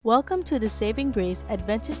Welcome to the Saving Grace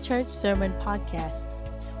Adventist Church Sermon Podcast.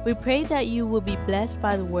 We pray that you will be blessed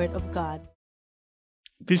by the Word of God.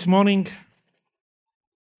 This morning,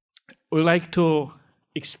 we like to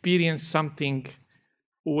experience something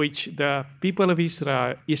which the people of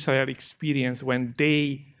Israel experienced when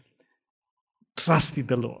they trusted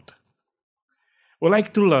the Lord. We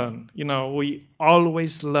like to learn. We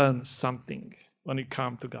always learn something when we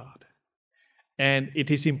come to God. And it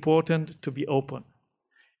is important to be open.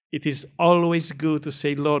 It is always good to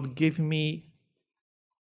say, Lord, give me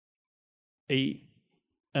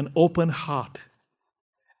an open heart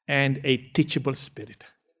and a teachable spirit.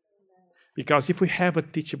 Because if we have a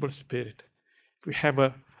teachable spirit, if we have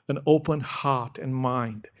an open heart and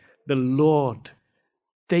mind, the Lord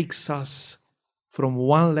takes us from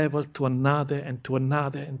one level to another and to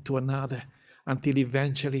another and to another until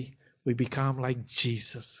eventually we become like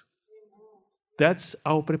Jesus. That's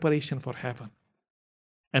our preparation for heaven.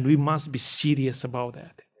 And we must be serious about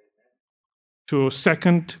that. To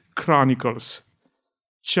 2 Chronicles,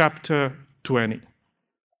 chapter 20.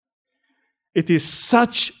 It is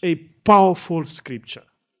such a powerful scripture.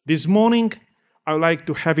 This morning, I would like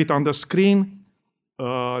to have it on the screen,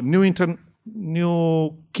 New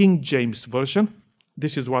King James Version.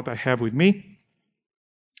 This is what I have with me.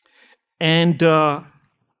 And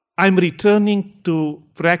I'm returning to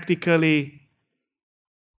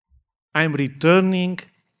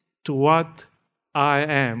what I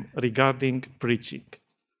am regarding preaching.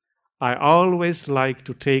 I always like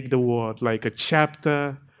to take the word like a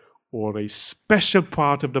chapter or a special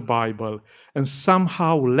part of the Bible and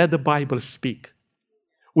somehow let the Bible speak.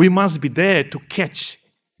 We must be there to catch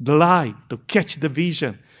the light, to catch the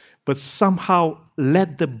vision, but somehow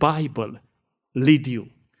let the Bible lead you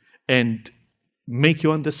and make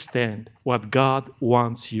you understand what God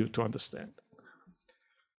wants you to understand.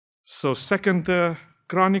 So 2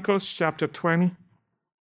 Chronicles chapter 20.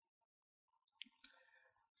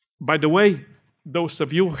 By the way, those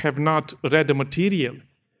of you who have not read the material,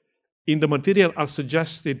 in the material are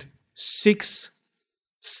suggested 6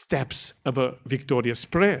 steps of a victorious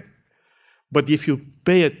prayer. But if you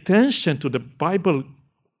pay attention to the Bible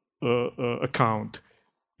account,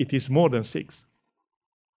 it is more than 6.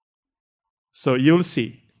 So you'll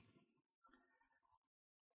see.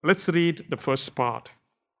 Let's read the first part.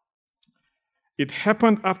 It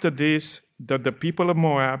happened after this that the people of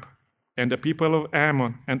Moab and the people of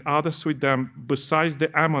Ammon and others with them, besides the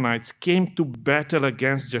Ammonites, came to battle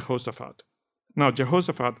against Jehoshaphat. Now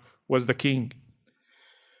Jehoshaphat was the king.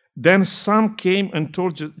 Then some came and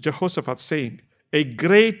told Jehoshaphat, saying, a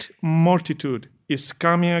great multitude is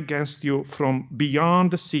coming against you from beyond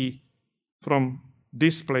the sea, from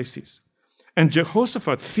these places. And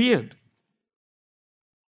Jehoshaphat feared.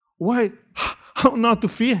 Why? How not to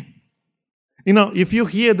fear? If you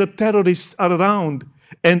hear the terrorists are around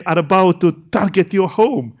and are about to target your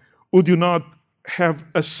home, would you not have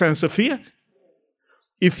a sense of fear?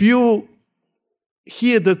 If you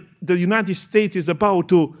hear that the United States is about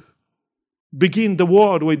to begin the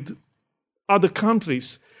war with other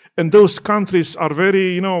countries, and those countries are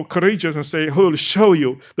very, courageous and say, we'll show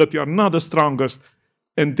you that you are not the strongest,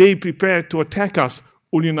 and they prepare to attack us,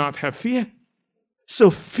 will you not have fear?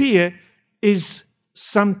 So fear is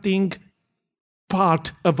something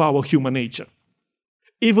part of our human nature.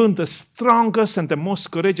 Even the strongest and the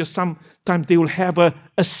most courageous, sometimes they will have a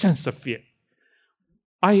sense of fear.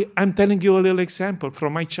 I'm telling you a little example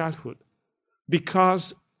from my childhood.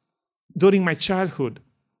 Because during my childhood,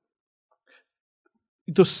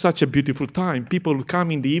 it was such a beautiful time. People would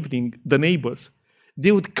come in the evening, the neighbors.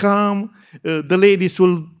 They would come, the ladies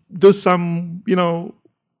will do some,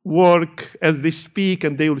 work as they speak,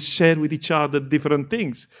 and they will share with each other different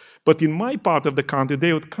things. But in my part of the country,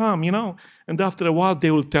 they would come, and after a while, they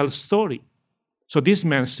will tell a story. So this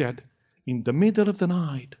man said, in the middle of the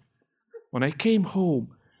night, when I came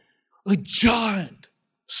home, a giant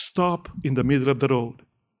stopped in the middle of the road.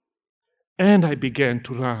 And I began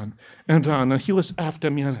to run, and he was after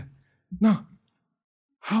me. Now,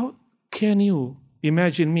 how can you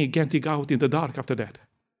imagine me getting out in the dark after that?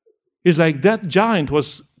 It's like that giant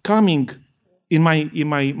was coming in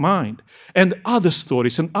my mind. And other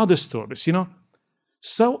stories.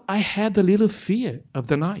 So I had a little fear of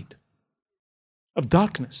the night, of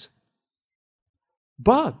darkness.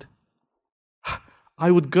 But I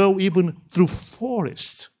would go even through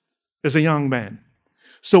forests as a young man.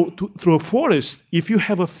 So through a forest, if you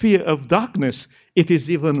have a fear of darkness, it is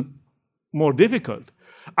even more difficult.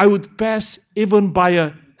 I would pass even by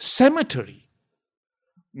a cemetery.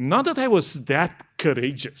 Not that I was that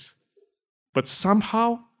courageous, but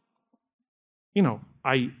somehow,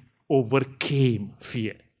 I overcame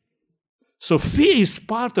fear. So fear is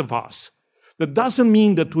part of us. That doesn't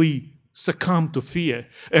mean that we succumb to fear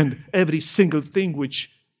and every single thing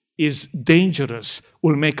which is dangerous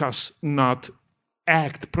will make us not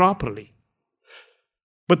act properly.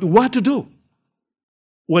 But what to do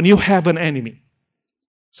when you have an enemy?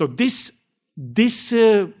 So this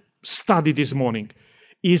study this morning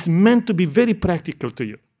is meant to be very practical to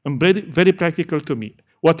you and very, very practical to me.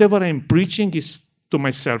 Whatever I'm preaching is to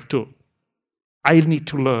myself too. I need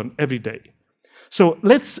to learn every day. So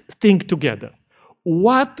let's think together.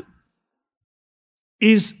 What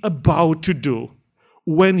is about to do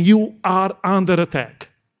when you are under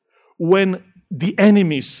attack, when the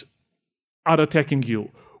enemies are attacking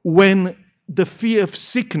you, when the fear of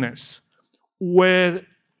sickness, when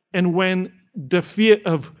the fear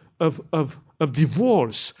of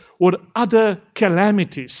divorce or other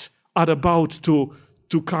calamities are about to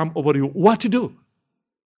come over you, what to do?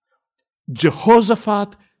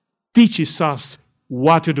 Jehoshaphat teaches us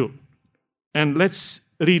what to do. And let's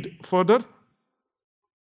read further.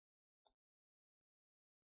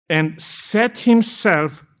 And set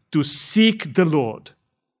himself to seek the Lord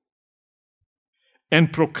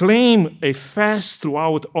and proclaim a fast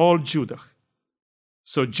throughout all Judah.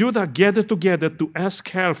 So Judah gathered together to ask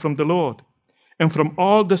help from the Lord. And from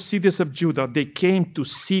all the cities of Judah, they came to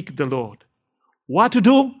seek the Lord. What to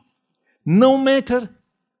do? No matter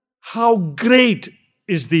how great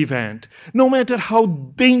is the event, no matter how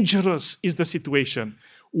dangerous is the situation,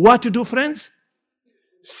 what to do, friends?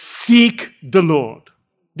 Seek the Lord.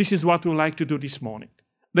 This is what we like to do this morning.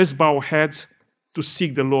 Let's bow our heads to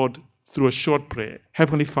seek the Lord through a short prayer.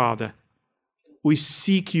 Heavenly Father, we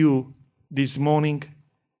seek you this morning,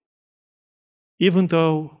 even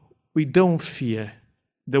though we don't fear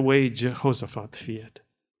the way Jehoshaphat feared.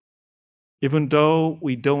 Even though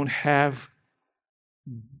we don't have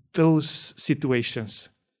those situations.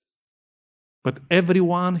 But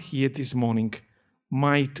everyone here this morning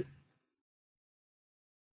might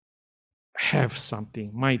have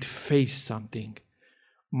something, might face something,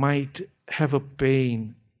 might have a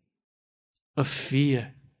pain, a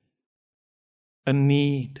fear, a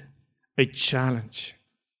need, a challenge.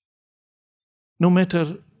 No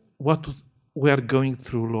matter what we are going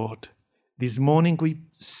through, Lord, this morning we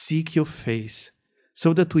seek your face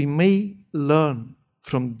so that we may learn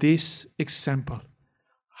from this example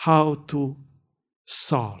how to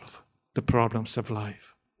solve the problems of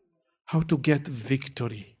life, how to get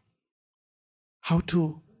victory, how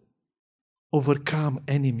to overcome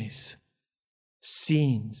enemies,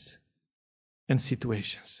 sins, and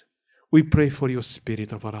situations. We pray for your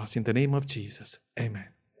Spirit over us in the name of Jesus. Amen.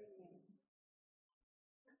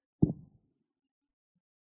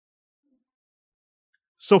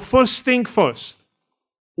 So first thing first,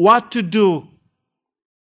 what to do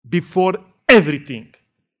before everything?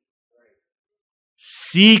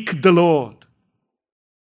 Seek the Lord.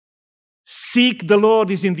 Seek the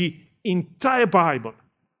Lord is in the entire Bible.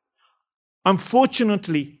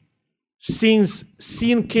 Unfortunately, since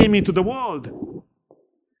sin came into the world,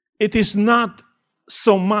 it is not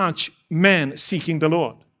so much man seeking the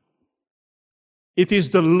Lord. It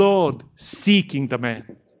is the Lord seeking the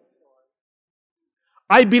man.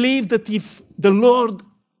 I believe that if the Lord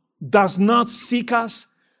does not seek us,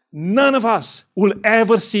 none of us will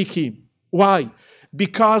ever seek him. Why?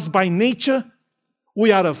 Because by nature,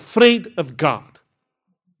 we are afraid of God.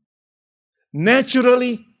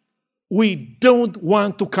 Naturally, we don't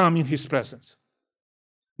want to come in his presence.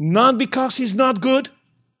 Not because he's not good,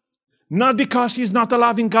 not because he's not a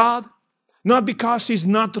loving God, not because he's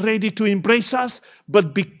not ready to embrace us,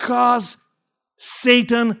 but because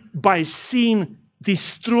Satan, by sin,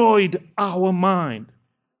 destroyed our mind.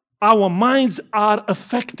 Our minds are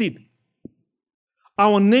affected.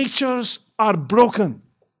 Our natures are broken.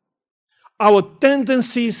 Our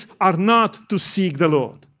tendencies are not to seek the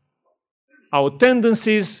Lord. Our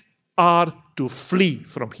tendencies are to flee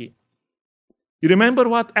from him. You remember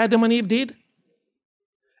what Adam and Eve did?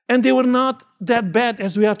 And they were not that bad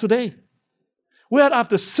as we are today. We are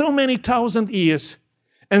after so many thousand years,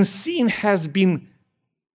 and sin has been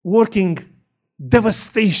working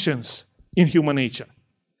devastations in human nature.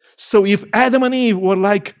 So if Adam and Eve were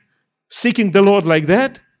like seeking the Lord like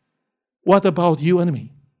that, what about you and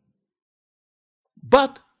me?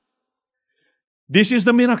 But this is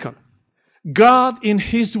the miracle. God in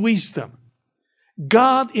his wisdom,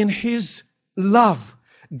 God in his love,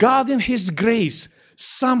 God in his grace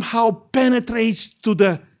somehow penetrates to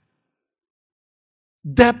the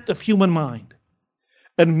depth of human mind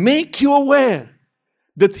and make you aware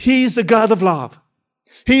that he is a God of love.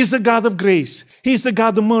 He is a God of grace. He is a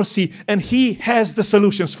God of mercy, and he has the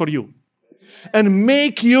solutions for you. And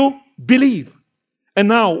make you believe. And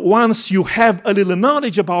now, once you have a little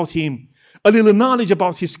knowledge about Him, a little knowledge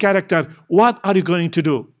about His character, what are you going to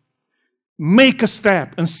do? Make a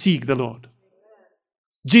step and seek the Lord.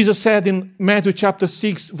 Jesus said in Matthew chapter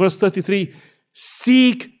 6, verse 33,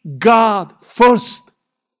 seek God first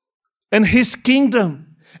and His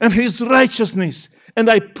kingdom and His righteousness. And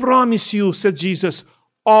I promise you, said Jesus,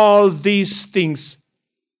 all these things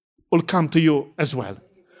will come to you as well.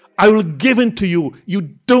 I will give it to you. You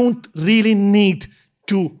don't really need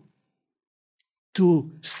to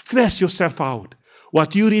stress yourself out.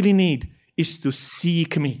 What you really need is to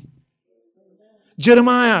seek me.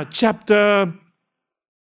 Jeremiah chapter,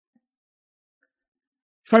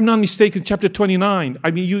 if I'm not mistaken, chapter 29.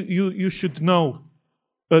 I mean, you should know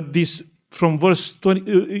this from verse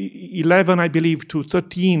 11, I believe, to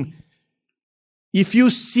 13. If you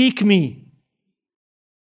seek me,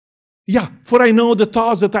 for I know the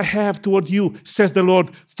thoughts that I have toward you, says the Lord,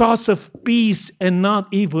 thoughts of peace and not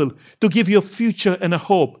evil, to give you a future and a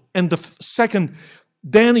hope. And the second,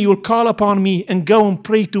 then you will call upon me and go and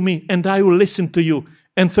pray to me, and I will listen to you.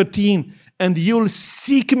 And 13, and you'll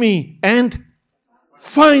seek me and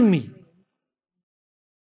find me.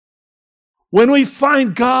 When we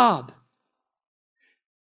find God,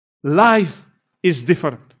 life is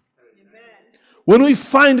different. When we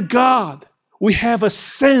find God, we have a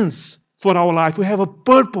sense for our life. We have a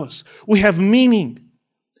purpose. We have meaning.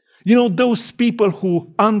 You know, those people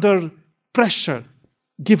who under pressure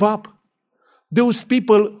give up. Those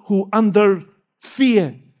people who under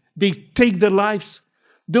fear, they take their lives.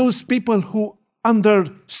 Those people who under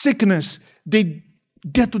sickness, they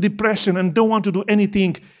get to depression and don't want to do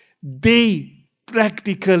anything. They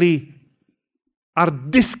practically are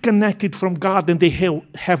disconnected from God and they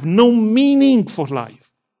have no meaning for life.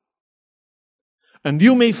 And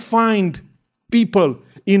you may find people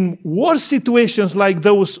in worse situations like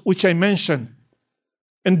those which I mentioned.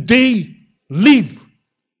 And they live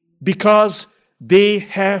because they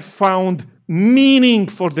have found meaning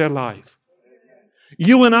for their life.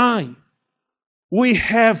 You and I, we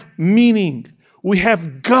have meaning. We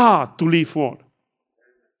have God to live for.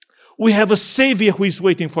 We have a Savior who is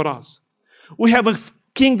waiting for us. We have a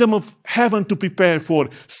kingdom of heaven to prepare for.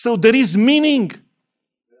 So there is meaning.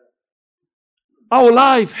 Our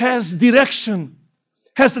life has direction,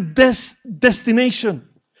 has a destination,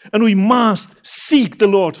 and we must seek the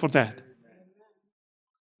Lord for that.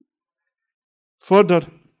 Further,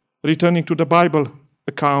 returning to the Bible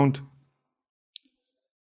account,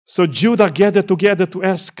 so Judah gathered together to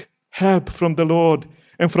ask help from the Lord,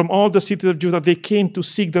 and from all the cities of Judah they came to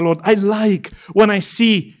seek the Lord. I like when I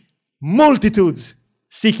see multitudes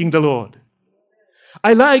seeking the Lord.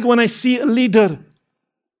 I like when I see a leader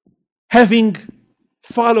having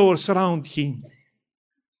followers around him.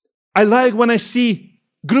 I like when I see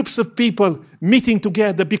groups of people meeting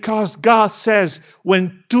together, because God says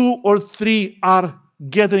when 2 or 3 are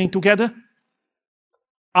gathering together,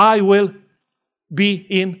 I will be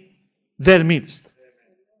in their midst.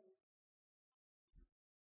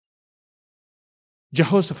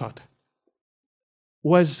 Jehoshaphat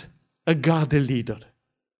was a godly leader.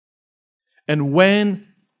 And when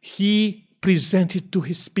he presented to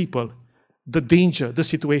his people the danger, the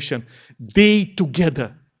situation, they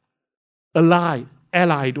together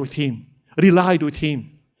allied with him, relied with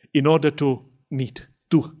him in order to meet,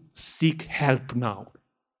 to seek help now.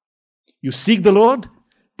 You seek the Lord,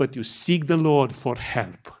 but you seek the Lord for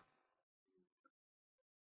help.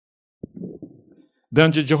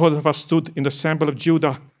 Then Jehoshaphat stood in the assembly of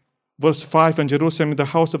Judah, verse 5, and Jerusalem in the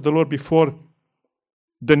house of the Lord before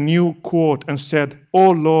the new court, and said,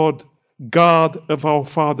 O Lord, God of our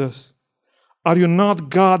fathers, are you not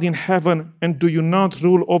God in heaven, and do you not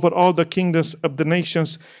rule over all the kingdoms of the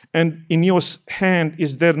nations? And in your hand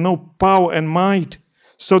is there no power and might,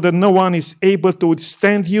 so that no one is able to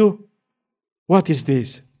withstand you? What is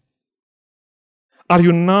this? Are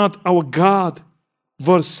you not our God,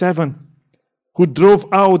 verse 7, who drove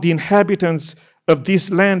out the inhabitants of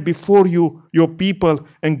this land before you, your people,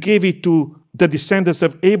 and gave it to the descendants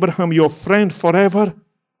of Abraham, your friend, forever?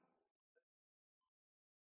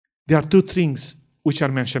 There are 2 things which are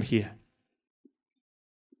mentioned here.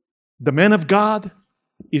 The man of God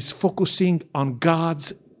is focusing on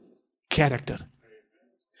God's character.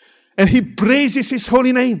 And he praises his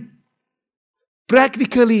holy name.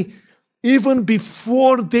 Practically, even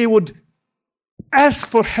before they would ask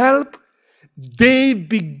for help, they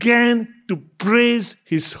began to praise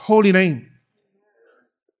his holy name.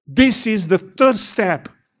 This is the 3rd step.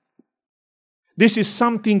 This is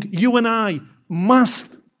something you and I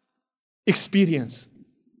must experience.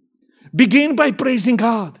 Begin by praising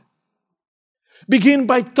God. Begin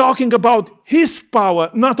by talking about His power,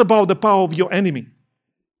 not about the power of your enemy.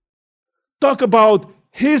 Talk about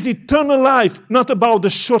His eternal life, not about the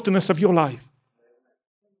shortness of your life.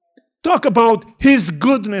 Talk about His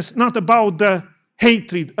goodness, not about the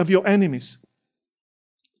hatred of your enemies.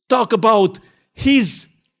 Talk about His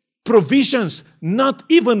provisions, not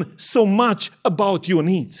even so much about your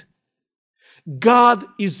needs. God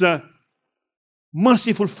is a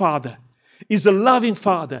merciful Father, is a loving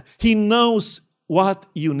Father. He knows what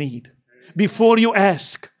you need. Before you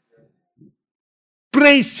ask,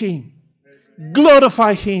 praise Him,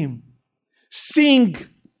 glorify Him, sing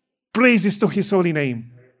praises to His holy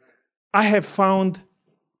name. I have found,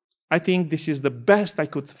 I think this is the best I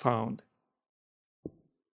could find,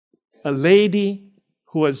 a lady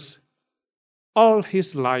who was all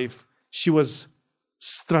his life, she was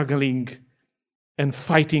struggling and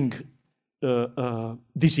fighting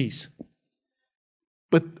disease.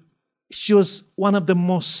 But she was one of the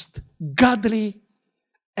most godly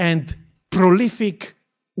and prolific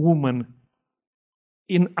women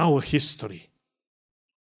in our history.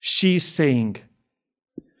 She is saying,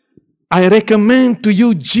 I recommend to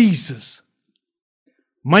you Jesus,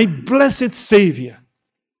 my blessed Savior.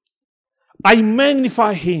 I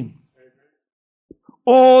magnify Him.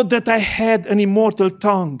 Oh, that I had an immortal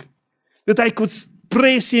tongue, that I could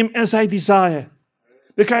praise Him as I desire,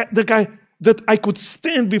 that I could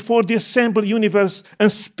stand before the assembled universe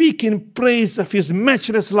and speak in praise of His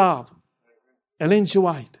matchless love. Ellen G.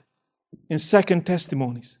 White, in 2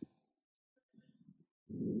 Testimonies.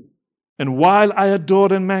 And while I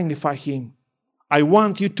adore and magnify Him, I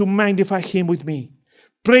want you to magnify Him with me.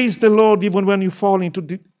 Praise the Lord even when you fall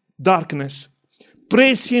into darkness.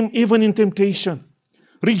 Praise Him even in temptation.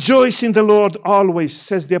 Rejoice in the Lord always,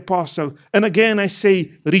 says the apostle. And again I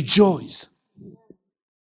say, rejoice.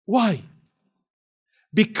 Why?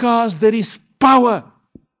 Because there is power.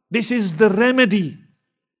 This is the remedy.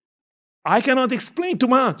 I cannot explain too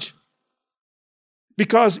much.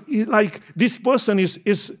 Because like this person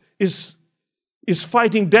is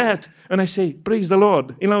fighting death. And I say, praise the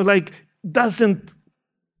Lord. It's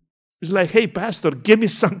like, hey, pastor, give me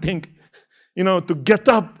something, to get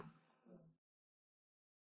up.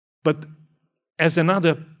 But as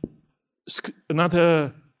another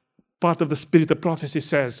part of the spirit of prophecy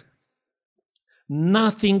says,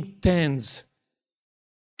 nothing tends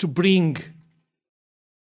to bring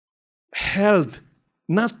health.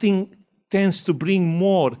 Nothing tends to bring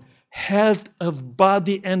more health of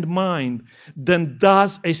body and mind than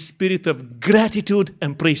does a spirit of gratitude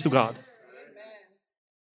and praise to God.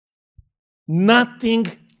 Nothing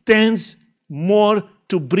tends more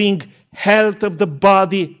to bring health of the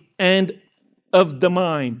body and of the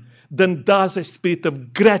mind than does a spirit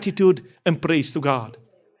of gratitude and praise to God.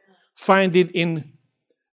 Find it in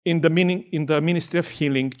the Ministry of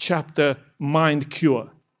Healing, chapter Mind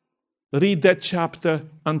Cure. Read that chapter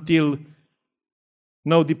until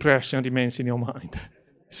no depression remains in your mind.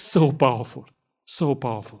 So powerful, so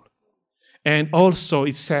powerful. And also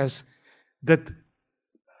it says that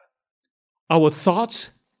our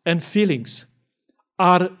thoughts and feelings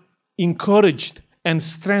are encouraged and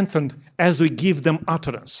strengthened as we give them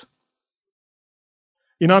utterance.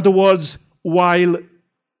 In other words, while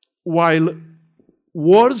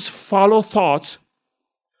words follow thoughts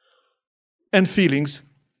and feelings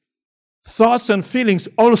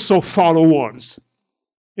also follow words.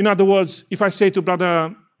 In other words, if I say to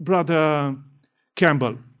Brother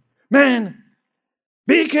Campbell, man,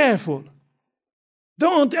 be careful.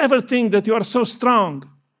 Don't ever think that you are so strong.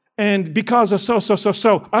 And because of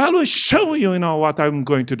so, I will show you, what I'm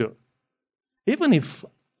going to do. Even if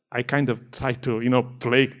I kind of try to,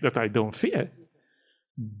 play that I don't fear.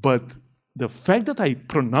 But the fact that I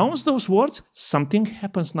pronounce those words, something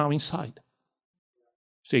happens now inside.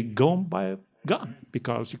 Say, go and buy a gun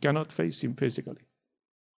because you cannot face him physically.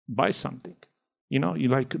 Buy something.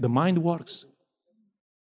 The mind works.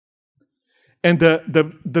 And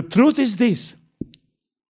the truth is this.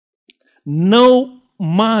 No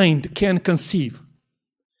mind can conceive.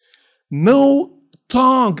 No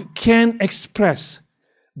tongue can express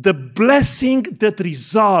the blessing that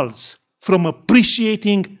results from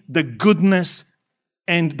appreciating the goodness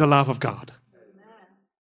and the love of God.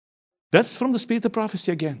 That's from the spirit of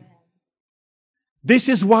prophecy again. This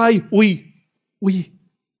is why we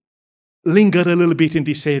linger a little bit in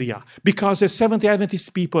this area. Because as Seventh-day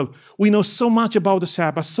Adventist people, we know so much about the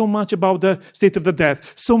Sabbath, so much about the state of the dead,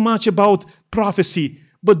 so much about prophecy.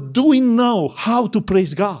 But do we know how to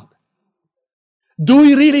praise God? Do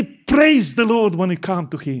we really praise the Lord when we come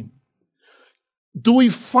to Him? Do we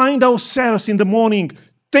find ourselves in the morning,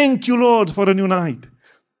 thank you, Lord, for a new night.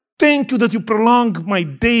 Thank you that you prolong my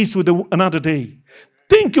days with another day.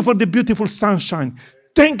 Thank you for the beautiful sunshine.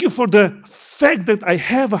 Thank you for the fact that I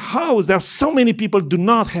have a house that so many people do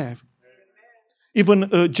not have.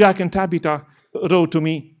 Even Jack and Tabitha wrote to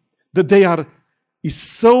me that it's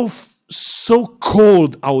so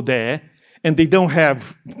cold out there, and they don't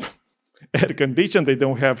have air conditioning, they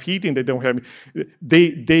don't have heating, they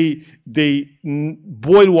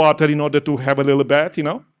boil water in order to have a little bath,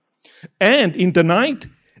 And in the night,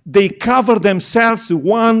 they cover themselves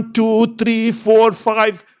 1, 2, 3, 4,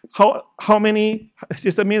 5. How many?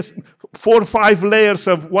 Just means 4 or 5 layers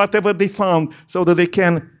of whatever they found, so that they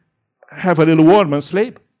can have a little warm and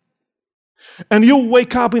sleep. And you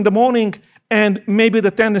wake up in the morning, and maybe the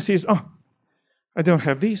tendency is, I don't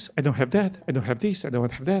have this, I don't have that, I don't have this, I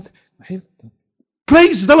don't have that.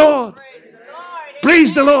 Praise the Lord!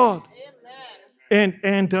 Praise the Lord! And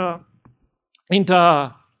in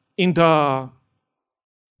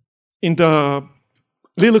the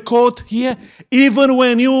little quote here, even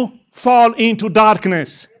when you fall into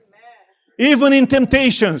darkness, even in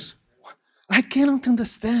temptations, I cannot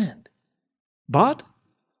understand. But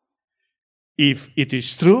if it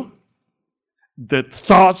is true that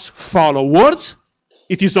thoughts follow words,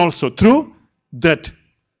 it is also true that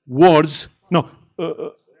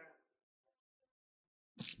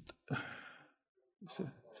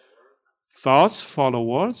thoughts follow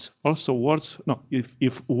words, also words,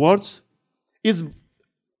 if words is,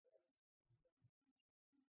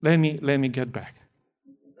 let me get back.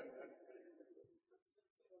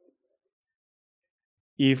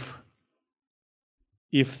 If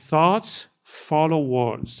thoughts follow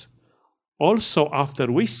words, also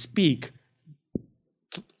after we speak,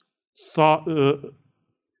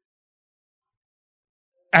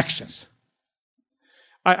 actions.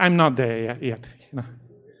 I'm not there yet.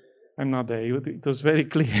 I'm not there. It was very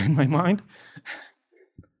clear in my mind.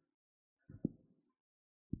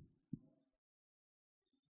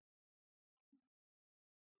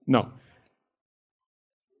 No.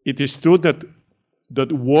 It is true that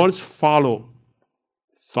words follow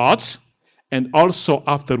thoughts, and also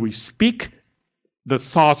after we speak, the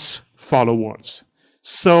thoughts follow words.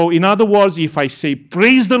 So, in other words, if I say,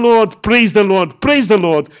 praise the Lord, praise the Lord, praise the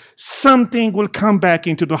Lord, something will come back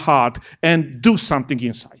into the heart and do something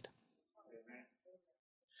inside.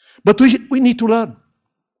 But we need to learn.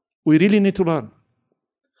 We really need to learn.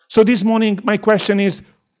 So this morning, my question is,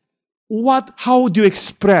 how do you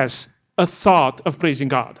express a thought of praising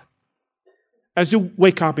God? As you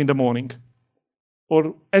wake up in the morning,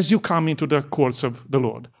 or as you come into the courts of the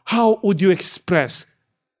Lord, how would you express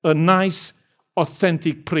a nice,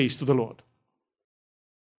 authentic praise to the Lord?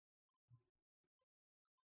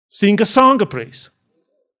 Sing a song of praise.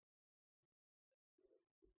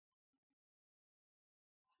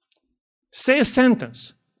 Say a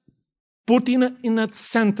sentence. Put in a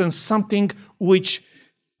sentence something which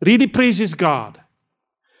really praises God.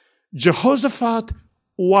 Jehoshaphat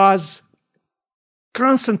was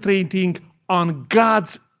concentrating on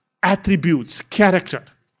God's attributes, character.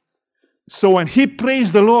 So when he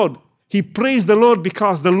praised the Lord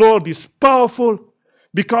because the Lord is powerful,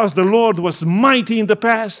 because the Lord was mighty in the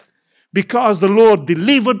past, because the Lord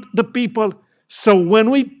delivered the people. So when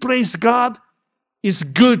we praise God, it's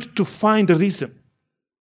good to find a reason.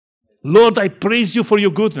 Lord, I praise you for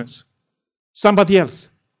your goodness. Somebody else.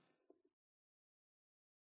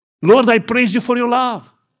 Lord, I praise you for your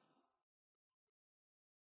love.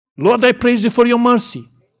 Lord, I praise you for your mercy.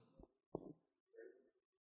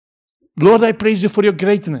 Lord, I praise you for your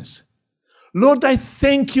greatness. Lord, I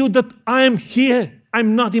thank you that I am here.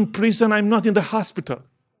 I'm not in prison. I'm not in the hospital.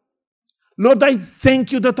 Lord, I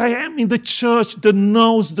thank you that I am in the church that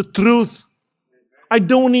knows the truth. I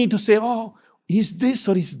don't need to say, is this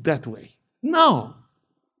or is that way? No,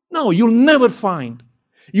 you'll never find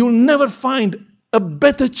a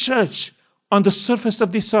better church on the surface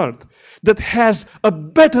of this earth that has a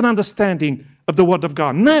better understanding of the Word of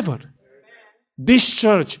God. Never. This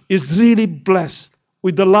church is really blessed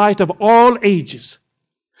with the light of all ages.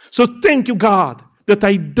 So thank you, God, that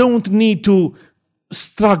I don't need to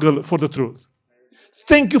struggle for the truth.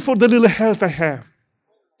 Thank you for the little health I have.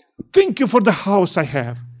 Thank you for the house I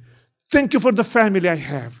have. Thank you for the family I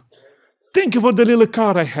have. Thank you for the little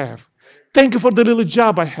car I have. Thank you for the little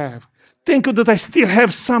job I have. Thank you that I still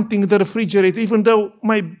have something in the refrigerator, even though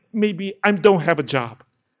maybe I don't have a job.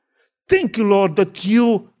 Thank you, Lord, that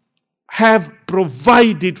you have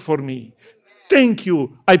provided for me. Thank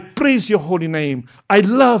you. I praise your holy name. I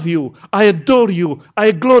love you. I adore you.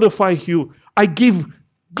 I glorify you. I give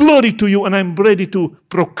glory to you, and I'm ready to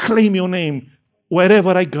proclaim your name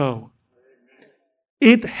wherever I go.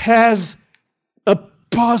 It has a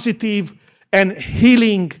positive and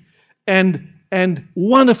healing and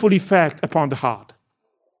wonderful effect upon the heart.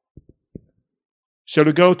 Shall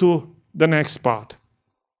we go to the next part?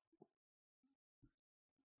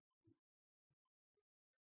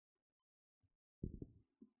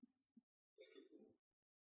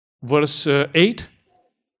 Verse 8.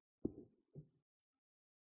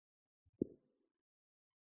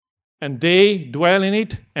 And they dwell in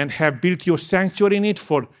it and have built your sanctuary in it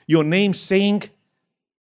for your name's sake.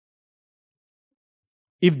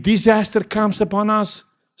 If disaster comes upon us,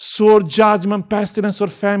 sword, judgment, pestilence, or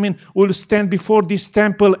famine, will stand before this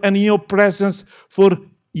temple and in your presence, for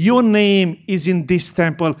your name is in this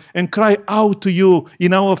temple, and cry out to you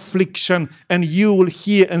in our affliction, and you will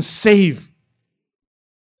hear and save.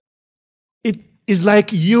 It is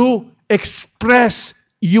like you express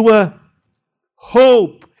your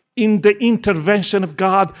hope in the intervention of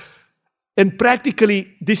God. And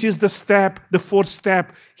practically, this is the step, the fourth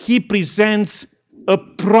step. He presents a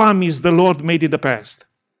promise the Lord made in the past.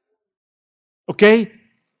 Okay?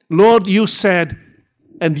 Lord, you said,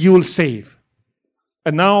 and you will save.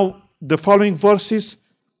 And now the following verses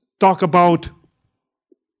talk about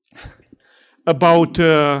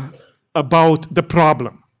the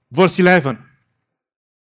problem. Verse 11.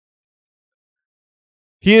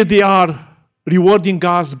 Here they are rewarding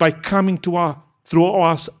us by coming to us through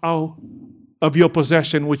us out of your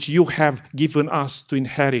possession, which you have given us to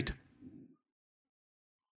inherit.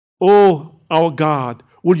 Oh, our God,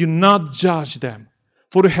 will you not judge them?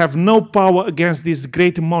 For we have no power against this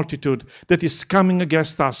great multitude that is coming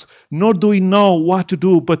against us, nor do we know what to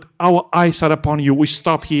do, but our eyes are upon you. We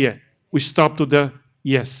stop here. We stop to the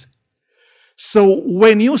yes. So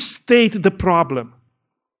when you state the problem,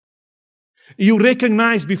 you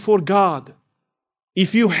recognize before God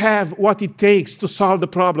if you have what it takes to solve the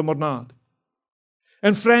problem or not.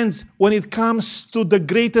 And friends, when it comes to the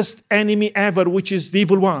greatest enemy ever, which is the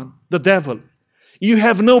evil one, the devil, you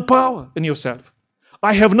have no power in yourself.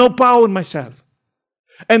 I have no power in myself.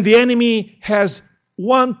 And the enemy has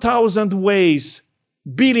 1,000 ways,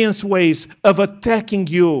 billions ways of attacking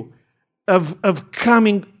you, of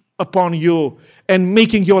coming upon you and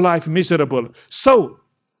making your life miserable. So,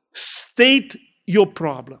 state your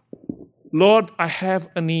problem. Lord, I have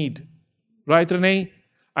a need. Right, Renee?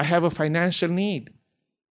 I have a financial need.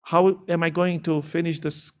 How am I going to finish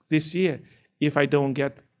this year if I don't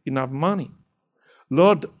get enough money?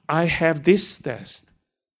 Lord, I have this test.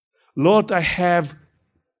 Lord, I have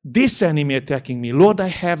this enemy attacking me. Lord, I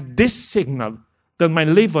have this signal that my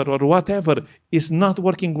liver or whatever is not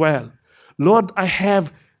working well. Lord, I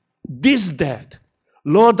have this debt.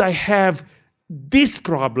 Lord, I have this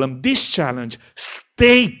problem, this challenge.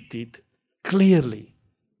 State it clearly.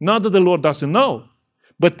 Not that the Lord doesn't know,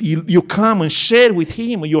 but you come and share with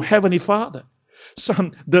Him, your Heavenly Father.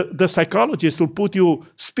 The psychologist will put you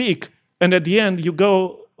speak, and at the end you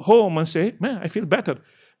go home and say, man, I feel better.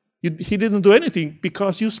 He didn't do anything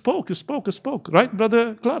because you spoke, right,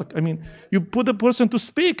 Brother Clark? I mean, you put the person to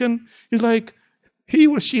speak, and it's like he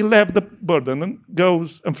or she left the burden and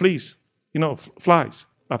goes and flees, flies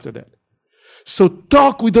after that. So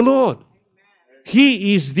talk with the Lord.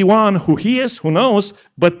 He is the one who hears, who knows,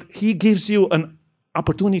 but He gives you an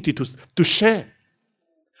opportunity to share.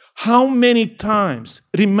 How many times,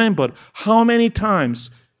 remember, how many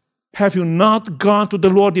times have you not gone to the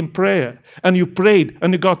Lord in prayer and you prayed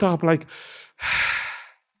and you got up like,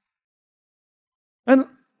 and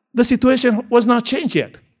the situation was not changed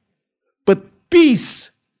yet. But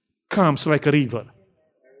peace comes like a river.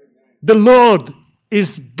 The Lord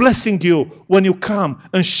is blessing you when you come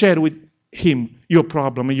and share with Him your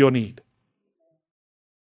problem and your need.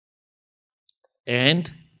 And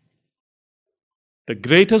the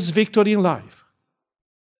greatest victory in life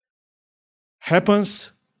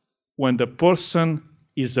happens when the person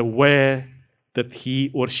is aware that he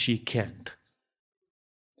or she can't.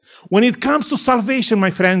 When it comes to salvation, my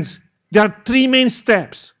friends, there are three main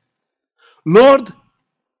steps. Lord,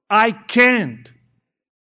 I can't.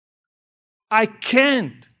 I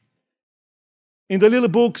can't. In the little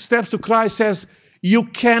book, Steps to Christ says, you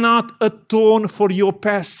cannot atone for your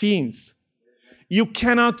past sins. You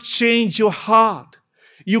cannot change your heart.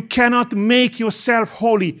 You cannot make yourself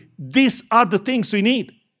holy. These are the things we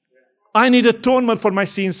need. I need atonement for my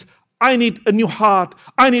sins. I need a new heart.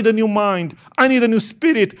 I need a new mind. I need a new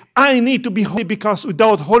spirit. I need to be holy, because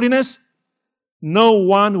without holiness, no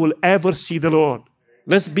one will ever see the Lord.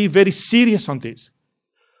 Let's be very serious on this.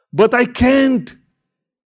 But I can't.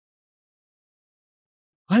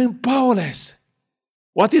 I am powerless.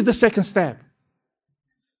 What is the second step?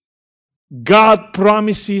 God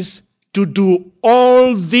promises to do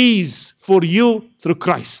all these for you through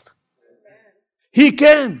Christ. He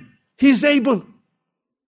can. He's able.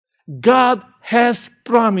 God has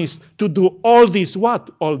promised to do all this. What?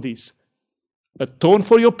 All this. Atone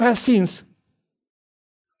for your past sins.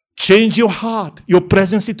 Change your heart, your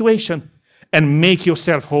present situation, and make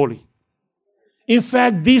yourself holy. In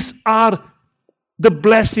fact, these are the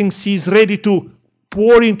blessings He's ready to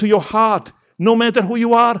pour into your heart, no matter who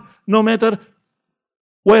you are, no matter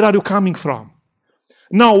where are you coming from.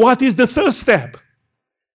 Now, what is the third step?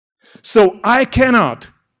 So I cannot.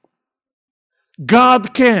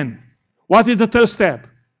 God can. What is the third step?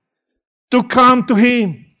 To come to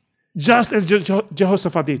Him, just as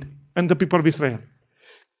Jehoshaphat did and the people of Israel.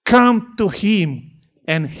 Come to Him,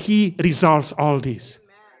 and He resolves all this.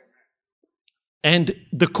 And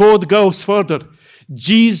the code goes further.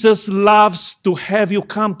 Jesus loves to have you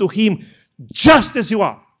come to Him just as you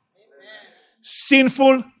are. Amen.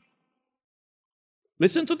 Sinful.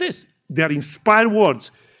 Listen to this. They are inspired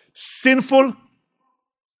words. Sinful,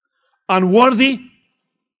 unworthy,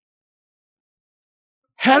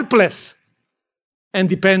 helpless, and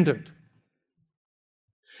dependent.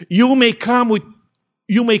 You may come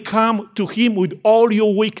to Him with all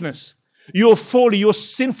your weakness, your folly, your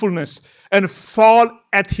sinfulness, and fall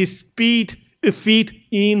at His feet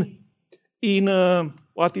in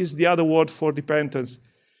what is the other word for repentance?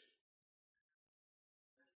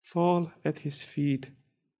 Fall at His feet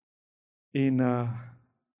in,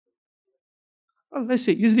 let's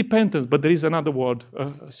say, it's repentance, but there is another word,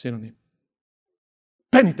 a synonym.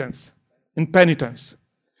 Penitence. In penitence.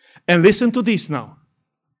 And listen to this now.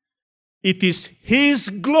 It is His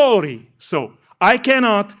glory. So, I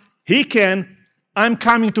cannot, He can, I'm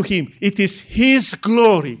coming to Him. It is His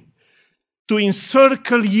glory to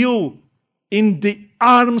encircle you in the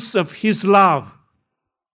arms of His love.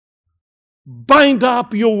 Bind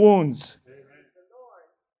up your wounds.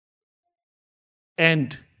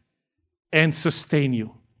 And sustain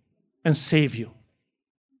you and save you.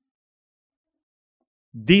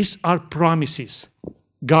 These are promises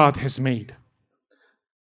God has made.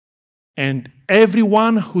 And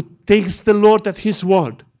everyone who takes the Lord at His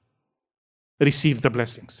word receives the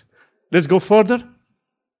blessings. Let's go further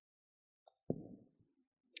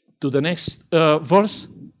to the next verse.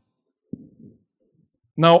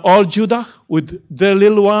 Now all Judah with their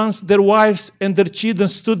little ones, their wives, and their children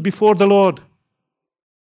stood before the Lord.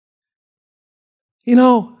 You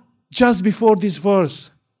know, just before this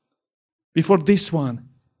verse, before this one,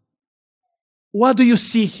 what do you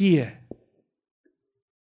see here?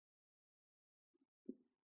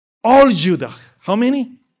 All Judah. How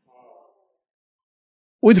many?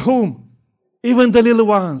 With whom? Even the little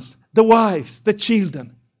ones, the wives, the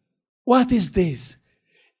children. What is this?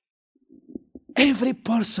 Every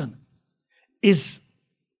person is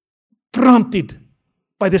prompted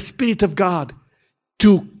by the Spirit of God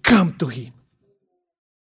to come to Him.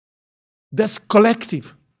 That's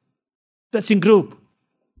collective. That's in group.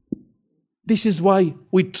 This is why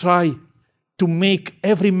we try to make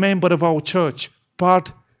every member of our church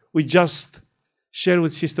part. We just shared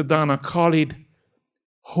with Sister Dana, call it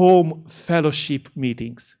home fellowship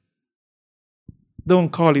meetings. Don't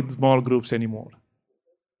call it small groups anymore.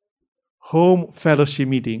 Home fellowship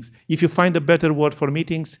meetings. If you find a better word for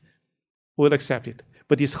meetings, we'll accept it.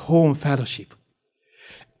 But it's home fellowship.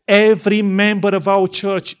 Every member of our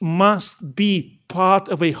church must be part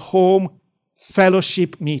of a home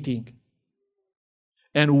fellowship meeting.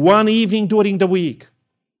 And one evening during the week,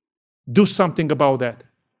 do something about that.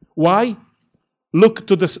 Why? Look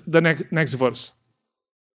to the next verse.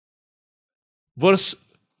 Verse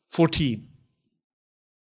 14.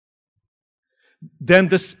 Then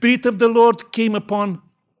the Spirit of the Lord came upon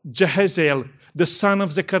Jehaziel, the son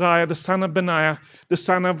of Zechariah, the son of Benaiah, the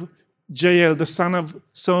son of Jael, the son of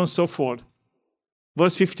so on and so forth.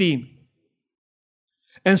 Verse 15.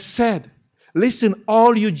 And said, listen,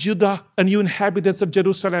 all you Judah and you inhabitants of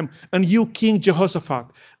Jerusalem, and you King Jehoshaphat,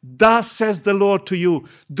 thus says the Lord to you,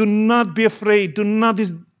 do not be afraid, not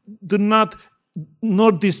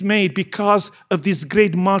dismayed because of this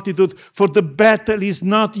great multitude, for the battle is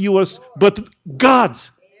not yours, but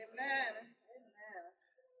God's. Amen.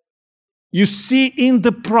 You see in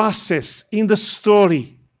the process, in the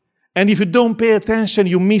story, and if you don't pay attention,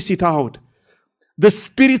 you miss it out. The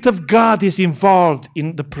Spirit of God is involved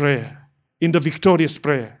in the prayer, in the victorious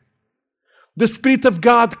prayer. The Spirit of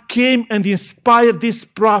God came and inspired this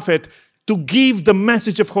prophet to give the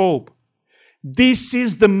message of hope. This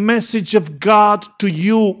is the message of God to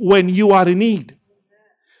you when you are in need.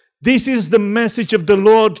 This is the message of the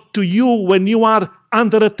Lord to you when you are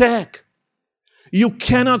under attack. You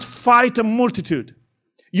cannot fight a multitude.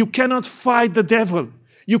 You cannot fight the devil.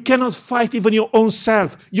 You cannot fight even your own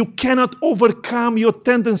self. You cannot overcome your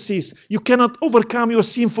tendencies. You cannot overcome your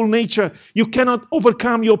sinful nature. You cannot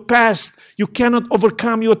overcome your past. You cannot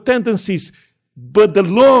overcome your tendencies. But the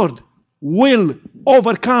Lord will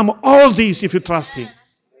overcome all these if you trust Him.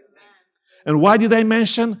 And why did I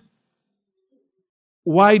mention?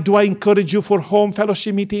 Why do I encourage you for home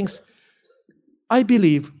fellowship meetings? I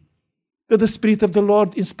believe that the Spirit of the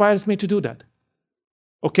Lord inspires me to do that.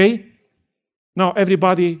 Okay? Now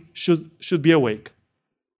everybody should be awake.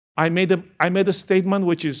 I made a statement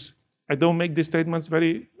which is, I don't make these statements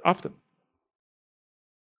very often.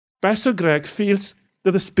 Pastor Greg feels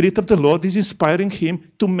that the Spirit of the Lord is inspiring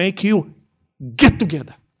him to make you get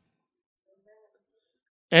together.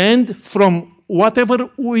 And from whatever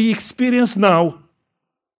we experience now,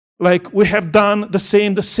 like we have done the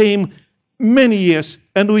same many years,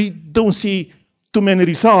 and we don't see too many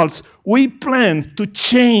results, we plan to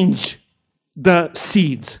change the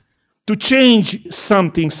seeds, to change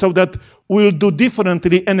something so that we'll do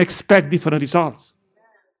differently and expect different results.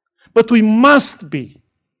 But we must be.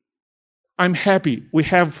 I'm happy we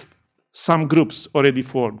have some groups already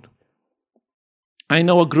formed. I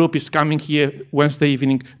know a group is coming here Wednesday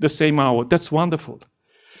evening, the same hour. That's wonderful.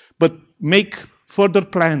 But make further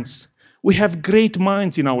plans. We have great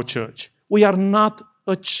minds in our church. We are not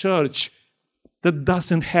a church that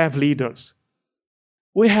doesn't have leaders.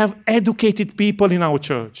 We have educated people in our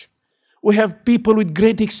church. We have people with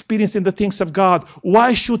great experience in the things of God.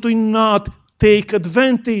 Why should we not take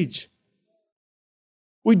advantage?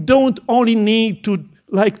 We don't only need to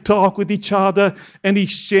talk with each other and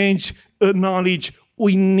exchange knowledge.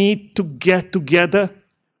 We need to get together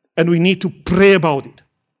and we need to pray about it.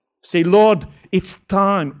 Say, Lord, it's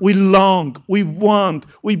time. We long, we want,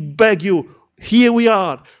 we beg you. Here we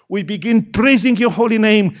are. We begin praising your holy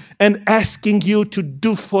name and asking you to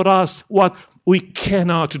do for us what we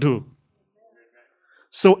cannot do.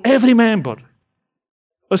 So every member,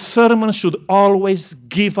 a sermon should always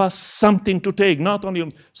give us something to take, not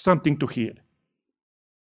only something to hear.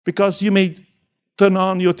 Because you may turn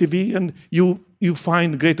on your TV and you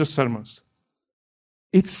find greater sermons.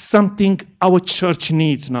 It's something our church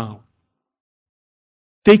needs now.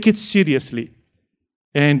 Take it seriously.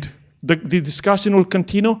 And the discussion will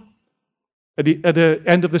continue at the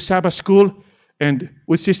end of the Sabbath school. And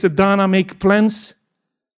with Sister Donna, make plans.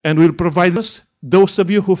 And we'll provide us. Those of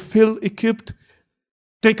you who feel equipped,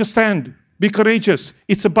 take a stand. Be courageous.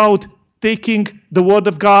 It's about taking the Word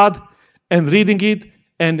of God and reading it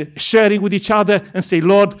and sharing with each other and say,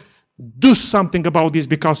 Lord, do something about this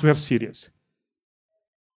because we are serious.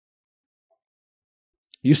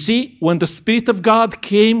 You see, when the Spirit of God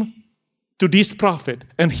came to this prophet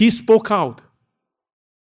and he spoke out,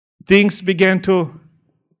 things began to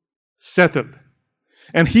settle.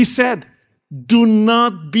 And he said, do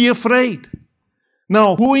not be afraid.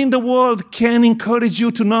 Now, who in the world can encourage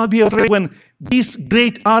you to not be afraid when these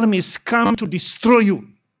great armies come to destroy you?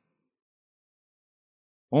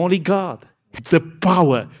 Only God has the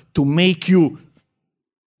power to make you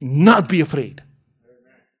not be afraid.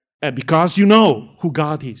 And because you know who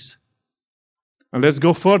God is. And let's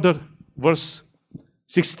go further. Verse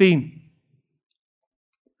 16.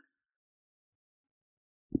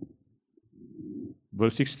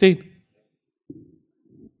 Verse 16.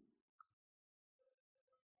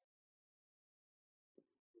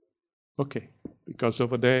 Okay, because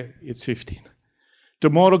over there it's 15.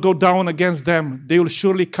 Tomorrow go down against them. They will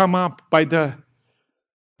surely come up by the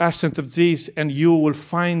ascent of Ziz, and you will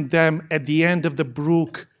find them at the end of the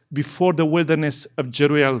brook before the wilderness of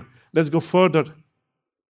Jeruel. Let's go further.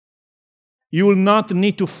 You will not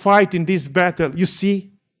need to fight in this battle. You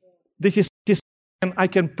see, this is, and I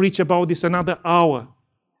can preach about this another hour.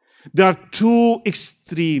 There are two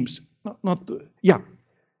extremes. There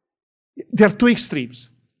are two extremes.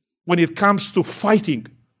 When it comes to fighting,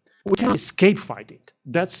 we can't escape fighting.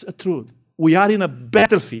 That's a truth. We are in a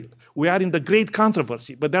battlefield. We are in the great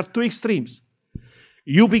controversy. But there are two extremes.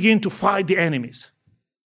 You begin to fight the enemies.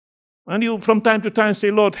 And you, from time to time,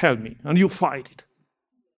 say, Lord, help me. And you fight it.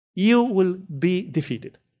 You will be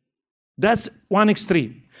defeated. That's one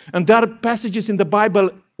extreme. And there are passages in the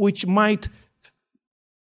Bible which might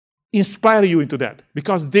inspire you into that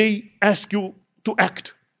because they ask you to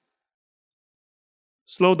act.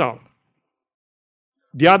 Slow down.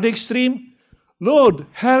 The other extreme, Lord,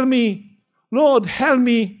 help me. Lord, help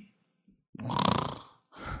me.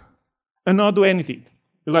 And not do anything.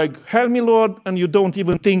 Like, help me, Lord, and you don't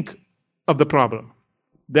even think of the problem.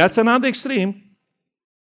 That's another extreme.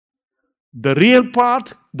 The real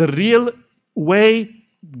part, the real way,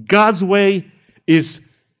 God's way is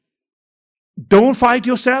Don't fight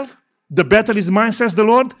yourself. The battle is mine, says the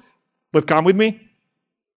Lord. But come with me.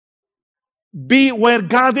 Be where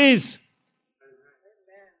God is.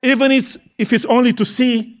 Even if it's only to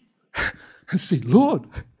see and say, Lord,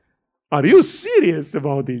 are you serious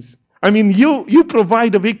about this? I mean, you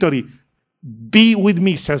provide the victory. Be with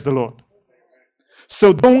me, says the Lord.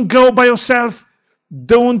 So don't go by yourself.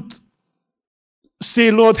 Don't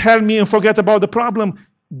say, Lord, help me, and forget about the problem.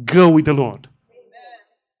 Go with the Lord.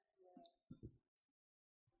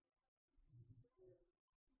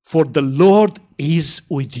 For the Lord is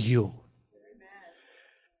with you.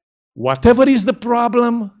 Whatever is the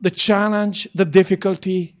problem, the challenge, the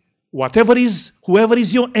difficulty, whoever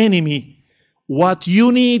is your enemy, what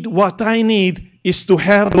you need, what I need, is to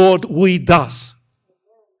have the Lord with us.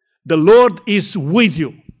 The Lord is with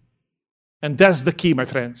you. And that's the key, my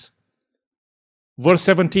friends. Verse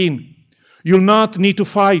 17, you'll not need to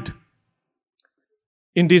fight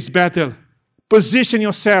in this battle. Position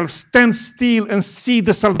yourself, stand still, and see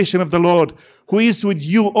the salvation of the Lord, who is with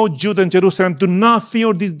you, O Judah and Jerusalem. Do not fear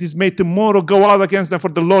or dismay. Tomorrow go out against them, for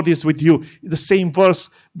the Lord is with you. The same verse,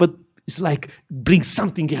 but it's like bring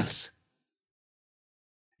something else.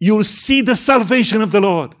 You'll see the salvation of the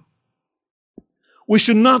Lord. We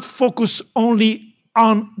should not focus only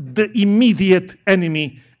on the immediate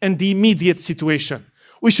enemy and the immediate situation.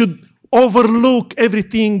 We should overlook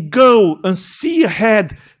everything, go and see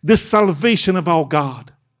ahead the salvation of our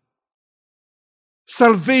God.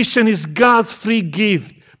 Salvation is God's free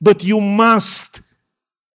gift, but you must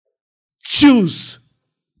choose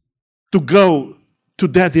to go to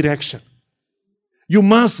that direction. You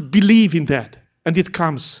must believe in that. And it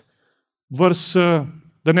comes. The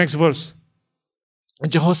next verse.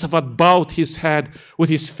 And Jehoshaphat bowed his head with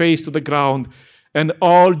his face to the ground, and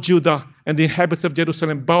all Judah and the inhabitants of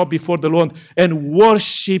Jerusalem bowed before the Lord and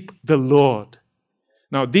worship the Lord.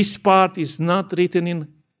 Now, this part is not written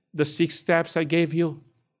in the 6 steps I gave you.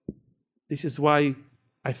 This is why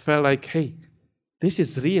I felt like, hey, this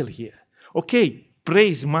is real here. Okay,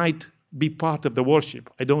 praise might be part of the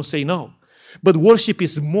worship. I don't say no. But worship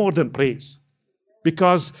is more than praise.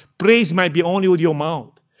 Because praise might be only with your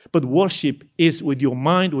mouth. But worship is with your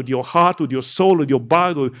mind, with your heart, with your soul, with your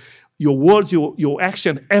body, with your words, your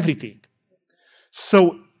action, everything.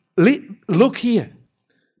 So look here.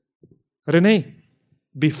 Renee,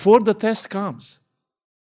 before the test comes,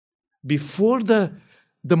 before the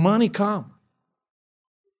money comes,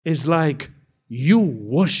 it's like you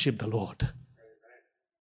worship the Lord.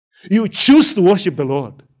 You choose to worship the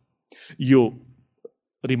Lord. You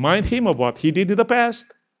remind him of what he did in the past.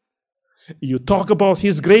 You talk about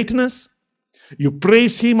his greatness. You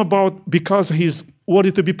praise him because he's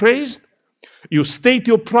worthy to be praised. You state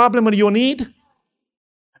your problem and your need.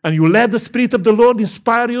 And you let the Spirit of the Lord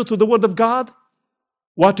inspire you to the Word of God.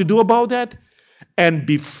 What to do about that. And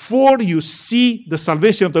before you see the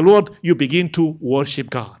salvation of the Lord, you begin to worship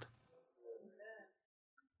God.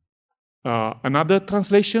 Another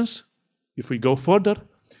translations, if we go further,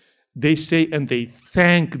 they say, and they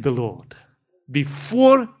thank the Lord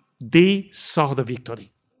before they saw the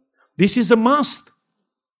victory. This is a must.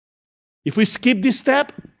 If we skip this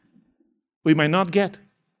step, we might not get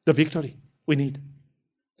the victory we need.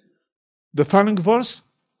 The following verse.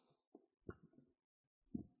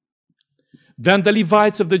 Then the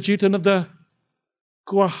Levites of the children of the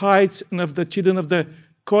Kohathites and of the children of the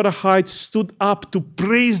Korahites stood up to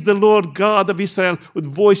praise the Lord God of Israel with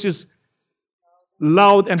voices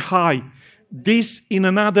loud and high. This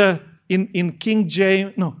in King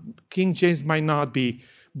James, no, King James might not be,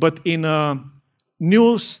 but in a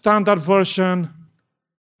New Standard Version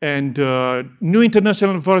and New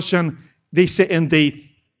International Version, they say, and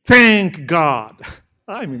they thank God.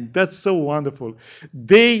 I mean, that's so wonderful.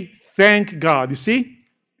 They thank God. You see?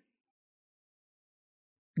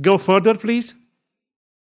 Go further, please.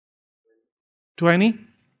 20.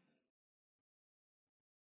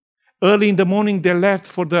 Early in the morning, they left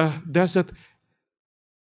for the desert.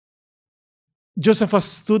 Joseph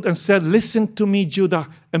stood and said, listen to me, Judah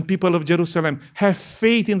and people of Jerusalem. Have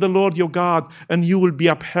faith in the Lord your God, and you will be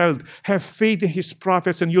upheld. Have faith in his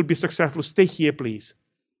prophets, and you'll be successful. Stay here, please.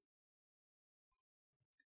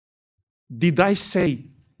 Did I say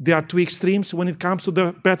there are 2 extremes when it comes to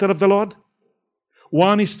the battle of the Lord?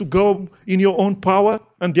 One is to go in your own power,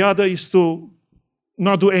 and the other is to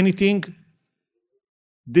not do anything.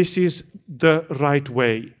 This is the right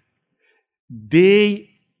way. They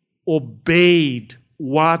obeyed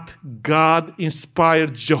what God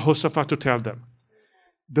inspired Jehoshaphat to tell them.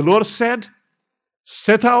 The Lord said,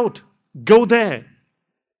 set out, go there,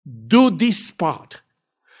 do this part.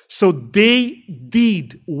 So they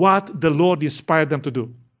did what the Lord inspired them to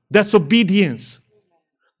do. That's obedience.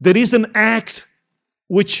 There is an act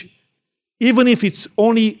which, even if it's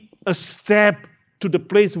only a step to the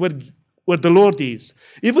place where the Lord is,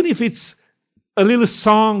 even if it's a little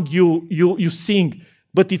song you sing,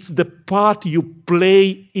 but it's the part you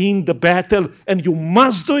play in the battle, and you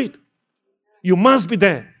must do it. You must be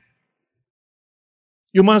there.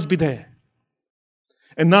 You must be there.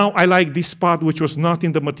 And now I like this part which was not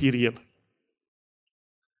in the material.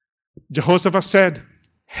 Jehoshaphat said,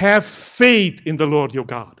 have faith in the Lord your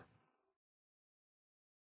God.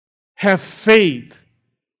 Have faith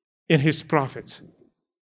in his prophets.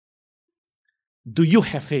 Do you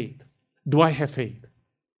have faith? Do I have faith?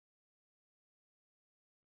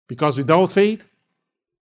 Because without faith,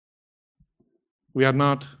 we are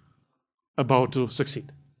not about to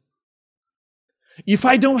succeed. If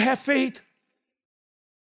I don't have faith,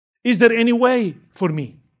 is there any way for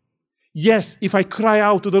me? Yes, if I cry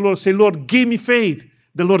out to the Lord, say, Lord, give me faith,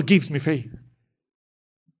 the Lord gives me faith.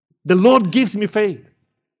 The Lord gives me faith.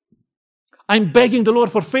 I'm begging the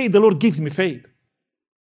Lord for faith, the Lord gives me faith.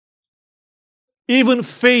 Even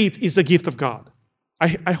faith is a gift of God.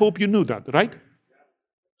 I hope you knew that, right?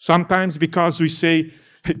 Sometimes because we say,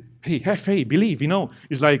 hey, have faith, believe,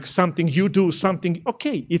 it's like something you do, something,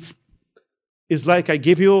 okay, it's like I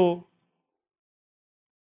give you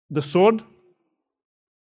the sword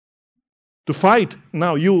to fight.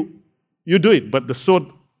 Now you do it, but the sword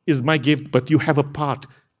is my gift, but you have a part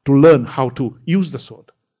to learn how to use the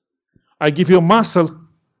sword. I give you a muscle.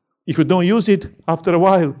 If you don't use it, after a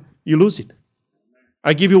while, you lose it.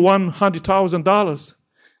 I give you $100,000.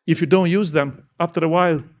 If you don't use them, after a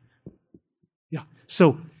while, yeah.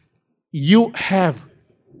 So you have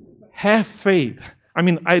faith. I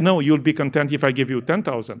mean, I know you'll be content if I give you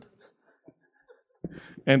 10,000.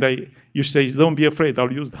 And you say, don't be afraid,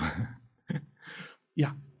 I'll use them.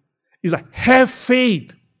 Yeah. It's like, have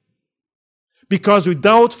faith. Because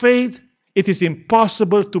without faith, it is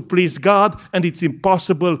impossible to please God, and it's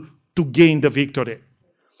impossible to gain the victory.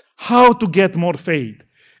 How to get more faith?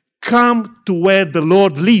 Come to where the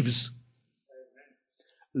Lord lives.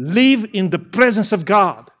 Live in the presence of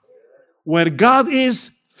God. Where God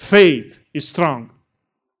is, faith is strong.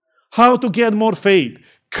 How to get more faith?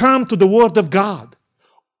 Come to the Word of God.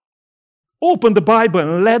 Open the Bible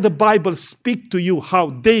and let the Bible speak to you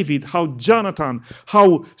how David, how Jonathan,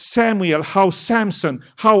 how Samuel, how Samson,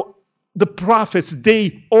 how the prophets,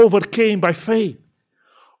 they overcame by faith.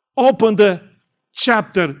 Open the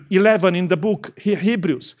chapter 11 in the book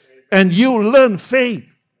Hebrews and you learn faith.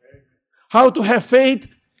 How to have faith?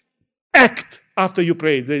 Act after you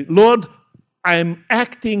pray. Lord, I am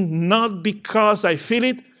acting not because I feel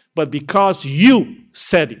it, but because you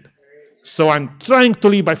said it. So I'm trying to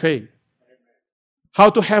live by faith. How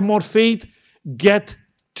to have more faith? Get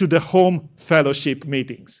to the home fellowship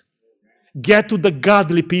meetings. Get to the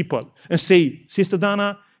godly people and say, Sister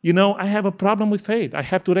Dana, I have a problem with faith. I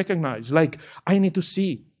have to recognize, I need to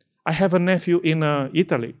see. I have a nephew in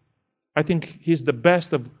Italy. I think he's the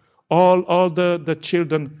best of all the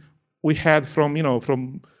children we had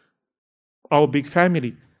from our big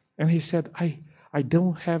family. And he said, I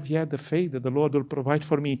don't have yet the faith that the Lord will provide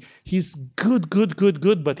for me. He's good,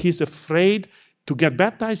 but he's afraid to get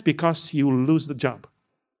baptized because he will lose the job.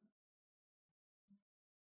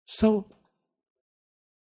 So,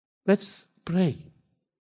 let's pray.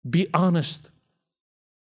 Be honest,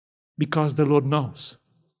 because the Lord knows.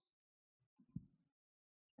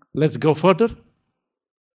 Let's go further.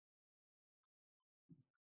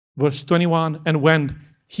 Verse 21, and when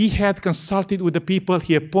he had consulted with the people,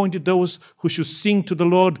 he appointed those who should sing to the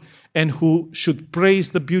Lord and who should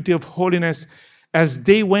praise the beauty of holiness as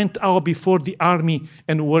they went out before the army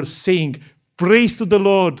and were saying, praise to the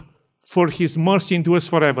Lord, for his mercy endures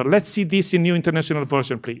forever. Let's see this in New International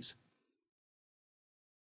Version, please.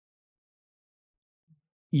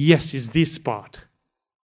 Yes, it's this part.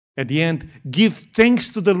 At the end, give thanks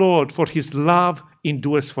to the Lord, for his love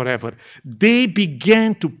endures forever. They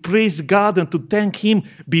began to praise God and to thank him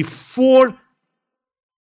before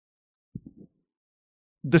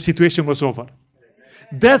the situation was over.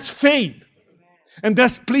 That's faith. And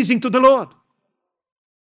that's pleasing to the Lord.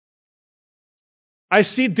 I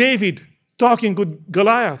see David talking with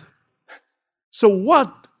Goliath. So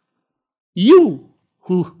what? You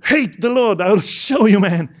who hate the Lord, I'll show you,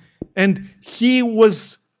 man. And he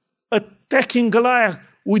was attacking Goliath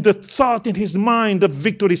with the thought in his mind that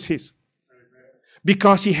victory is his.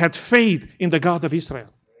 Because he had faith in the God of Israel.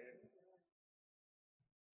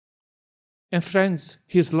 And friends,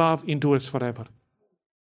 his love endures forever.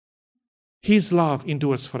 His love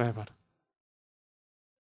endures forever.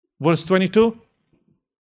 Verse 22.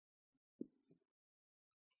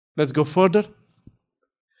 Let's go further.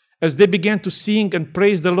 As they began to sing and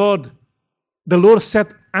praise the Lord set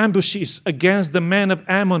ambushes against the men of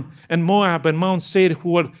Ammon and Moab and Mount Seir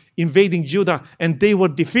who were invading Judah, and they were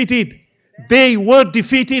defeated. They were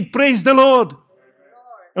defeated. Praise the Lord.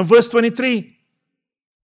 And verse 23.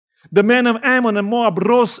 The men of Ammon and Moab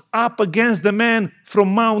rose up against the men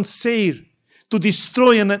from Mount Seir to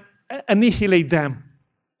destroy and annihilate them.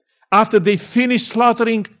 After they finished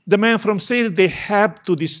slaughtering the men from Seir, they had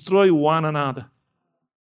to destroy one another.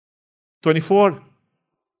 24.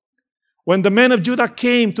 When the men of Judah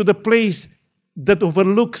came to the place that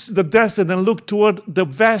overlooks the desert and looked toward the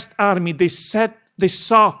vast army, they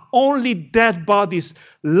saw only dead bodies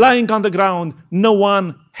lying on the ground. No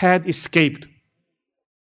one had escaped.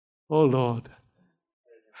 Oh Lord.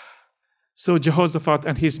 So Jehoshaphat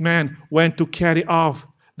and his men went to carry off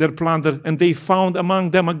their plunder, and they found among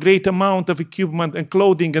them a great amount of equipment and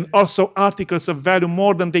clothing, and also articles of value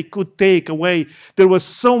more than they could take away. There was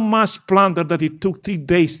so much plunder that it took 3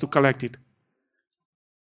 days to collect it.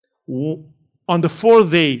 On the 4th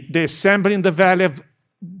day, they assembled in the valley of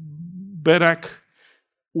Barak,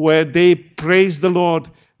 where they praised the Lord.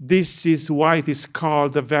 This is why it is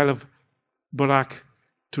called the valley of Barak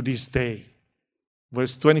to this day.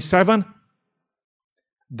 Verse 27.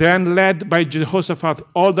 Then, led by Jehoshaphat,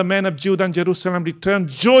 all the men of Judah and Jerusalem returned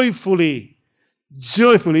joyfully.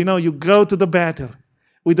 Joyfully. You know, you go to the battle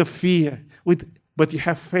with a fear, but you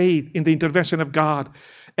have faith in the intervention of God,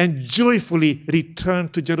 and joyfully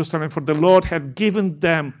returned to Jerusalem, for the Lord had given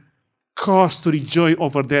them cause to rejoice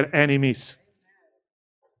over their enemies.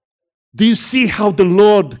 Do you see how the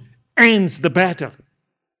Lord ends the battle?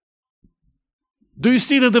 Do you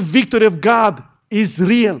see that the victory of God is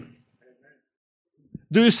real?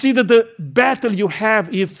 Do you see that the battle you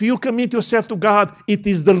have, if you commit yourself to God, it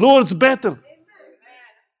is the Lord's battle?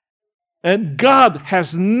 And God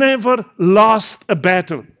has never lost a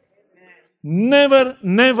battle. Never,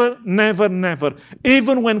 never, never, never.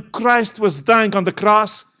 Even when Christ was dying on the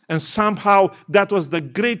cross, and somehow that was the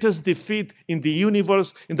greatest defeat in the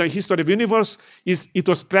universe, in the history of the universe, it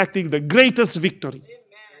was practically the greatest victory.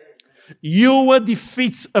 Your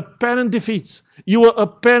defeats, apparent defeats, your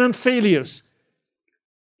apparent failures,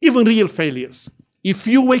 even real failures, if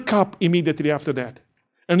you wake up immediately after that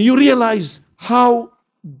and you realize how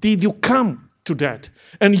did you come to that,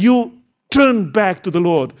 and you turn back to the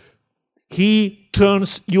Lord, He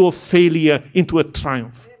turns your failure into a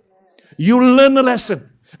triumph. You learn a lesson,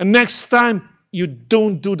 and next time you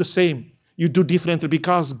don't do the same. You do differently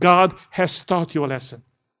because God has taught you a lesson.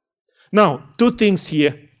 Now, 2 things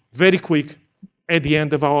here, very quick, at the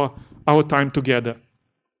end of our time together.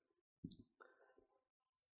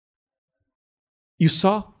 You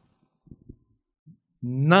saw?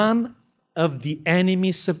 None of the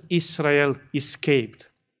enemies of Israel escaped.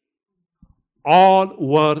 All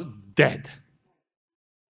were dead.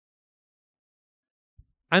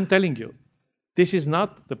 I'm telling you, this is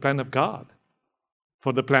not the plan of God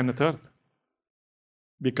for the planet Earth.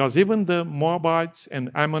 Because even the Moabites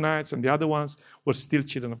and Ammonites and the other ones were still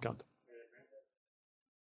children of God.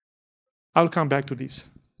 I'll come back to this.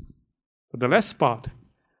 But the last part,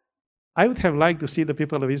 I would have liked to see the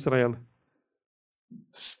people of Israel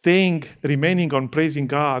remaining on praising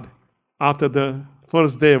God after the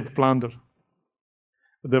first day of plunder.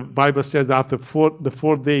 The Bible says after the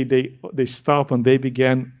 4th day, they stop and they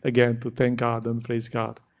began again to thank God and praise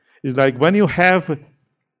God. It's like when you have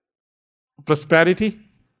prosperity,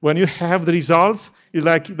 when you have the results, it's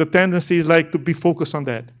like the tendency is like to be focused on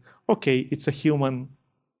that. Okay, it's a human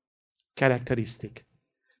characteristic.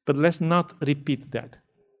 But let's not repeat that.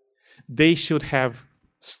 They should have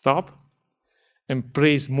stopped and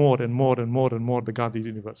praised more and more and more and more the God of the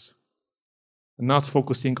universe. Not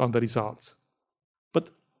focusing on the results. But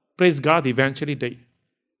praise God, eventually they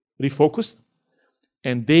refocused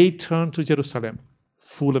and they turned to Jerusalem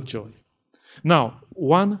full of joy. Now,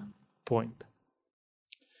 one point.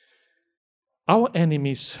 Our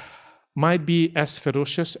enemies might be as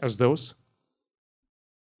ferocious as those,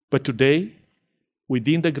 but today,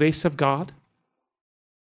 within the grace of God,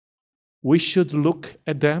 we should look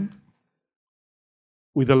at them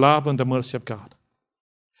with the love and the mercy of God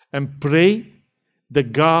and pray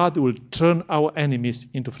that God will turn our enemies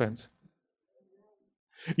into friends.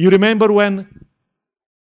 You remember when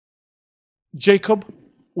Jacob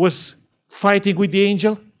was fighting with the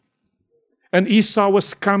angel and Esau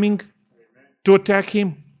was coming to attack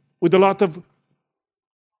him with a lot of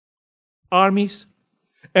armies,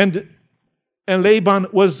 and Laban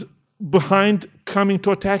was behind coming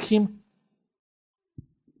to attack him?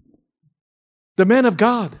 The man of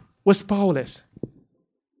God was powerless.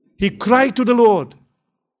 He cried to the Lord.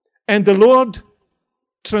 And the Lord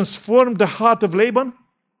transformed the heart of Laban,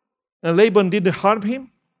 and Laban didn't harm him.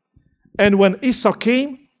 And when Esau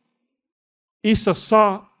came, Esau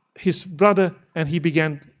saw his brother and he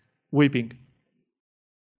began weeping.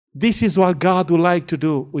 This is what God would like to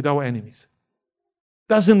do with our enemies.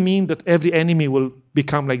 Doesn't mean that every enemy will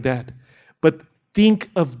become like that. But think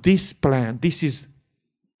of this plan. This is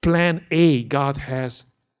plan A God has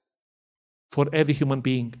for every human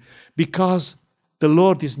being. Because the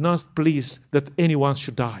Lord is not pleased that anyone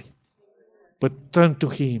should die, but turn to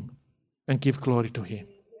Him and give glory to Him.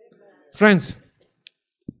 Friends,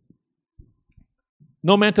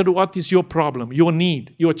 no matter what is your problem, your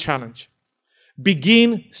need, your challenge,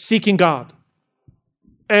 begin seeking God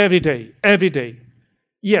every day, every day.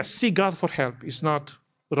 Yes, seek God for help. It's not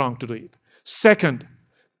wrong to do it. Second,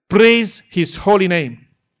 praise His holy name.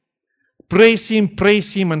 Praise Him,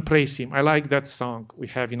 and praise Him. I like that song we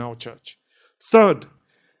have in our church. Third,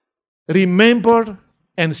 remember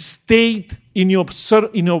and state in your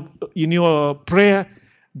prayer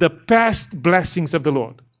the past blessings of the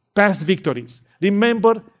Lord, past victories.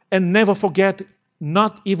 Remember and never forget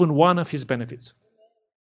not even one of His benefits.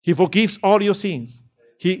 He forgives all your sins.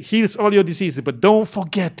 He heals all your diseases, but don't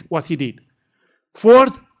forget what He did.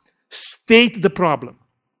 Fourth, state the problem.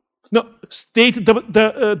 No, state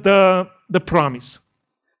the promise.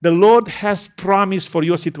 The Lord has promise for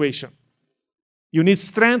your situation. You need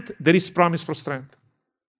strength, there is promise for strength.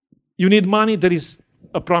 You need money, there is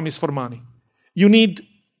a promise for money. You need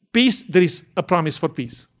peace, there is a promise for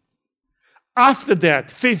peace. After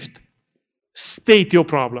that, fifth, state your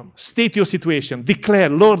problem, state your situation. Declare,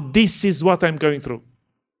 Lord, this is what I'm going through.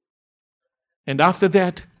 And after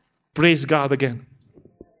that, praise God again.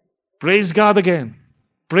 Praise God again.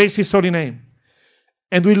 Praise His holy name.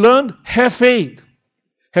 And we learn, have faith.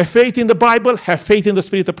 Have faith in the Bible, have faith in the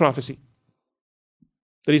spirit of prophecy.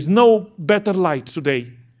 There is no better light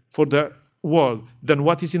today for the world than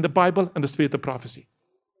what is in the Bible and the spirit of prophecy.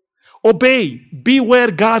 Obey. Be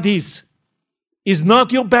where God is. Is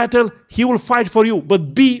not your battle. He will fight for you.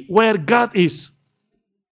 But be where God is.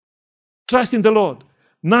 Trust in the Lord.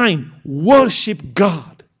 9. Worship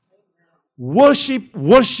God. Worship,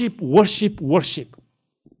 worship, worship, worship.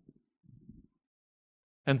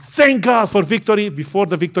 And thank God for victory before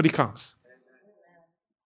the victory comes.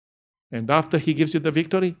 And after He gives you the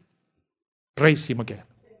victory, praise Him again.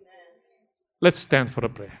 Let's stand for a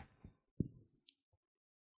prayer.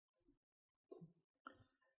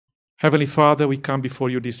 Heavenly Father, we come before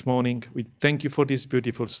you this morning. We thank you for this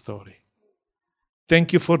beautiful story.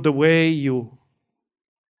 Thank you for the way you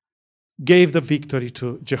gave the victory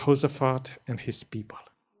to Jehoshaphat and his people.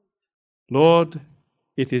 Lord,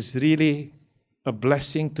 it is really a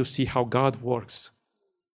blessing to see how God works.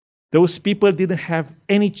 Those people didn't have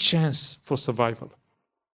any chance for survival.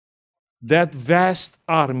 That vast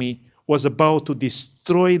army was about to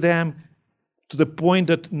destroy them to the point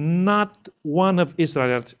that not one of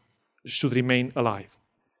Israel should remain alive.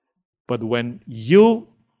 But when you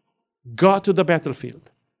got to the battlefield,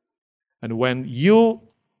 and when you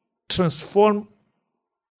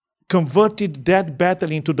converted that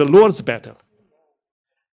battle into the Lord's battle,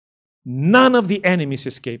 none of the enemies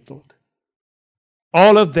escaped, Lord.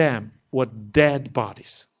 All of them were dead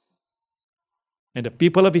bodies. And the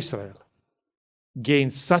people of Israel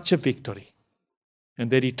gained such a victory, and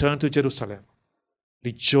they returned to Jerusalem,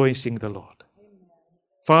 rejoicing the Lord.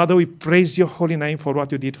 Father, we praise your holy name for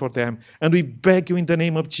what you did for them, and we beg you in the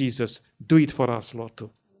name of Jesus, do it for us, Lord,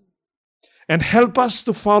 too. And help us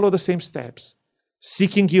to follow the same steps,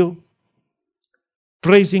 seeking you,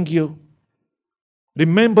 praising you,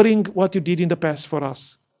 remembering what you did in the past for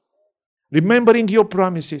us, remembering your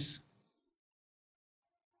promises,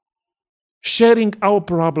 sharing our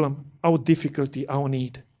problem, our difficulty, our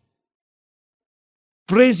need,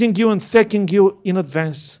 praising you and thanking you in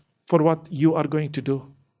advance for what you are going to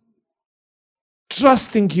do,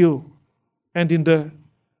 trusting you and in the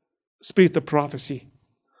spirit of prophecy,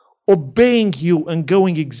 obeying you and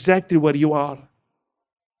going exactly where you are,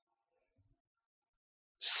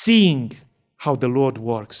 seeing how the Lord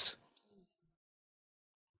works,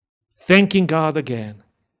 thanking God again,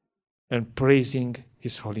 and praising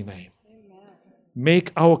His holy name. Amen.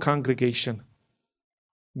 Make our congregation,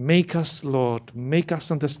 make us, Lord, make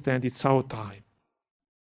us understand it's our time.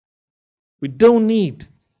 We don't need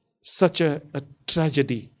such a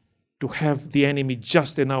tragedy to have the enemy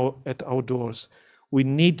just at our doors. We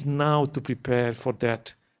need now to prepare for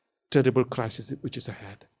that terrible crisis which is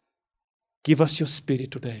ahead. Give us your spirit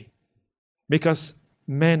today. Make us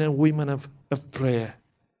men and women of prayer,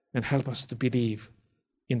 and help us to believe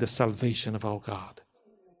in the salvation of our God.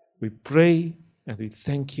 We pray And we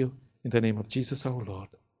thank you in the name of Jesus our Lord.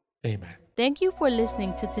 Amen. Thank you for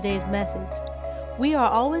listening to today's message. We are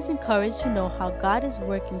always encouraged to know how God is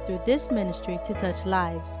working through this ministry to touch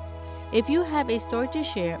lives. If you have a story to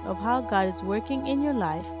share of how God is working in your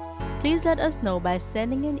life, please let us know by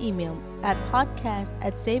sending an email at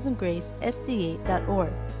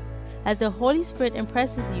podcast@savinggracesda.org. As the Holy Spirit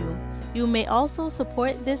impresses you, you may also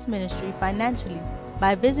support this ministry financially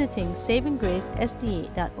by visiting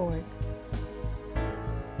savinggracesda.org.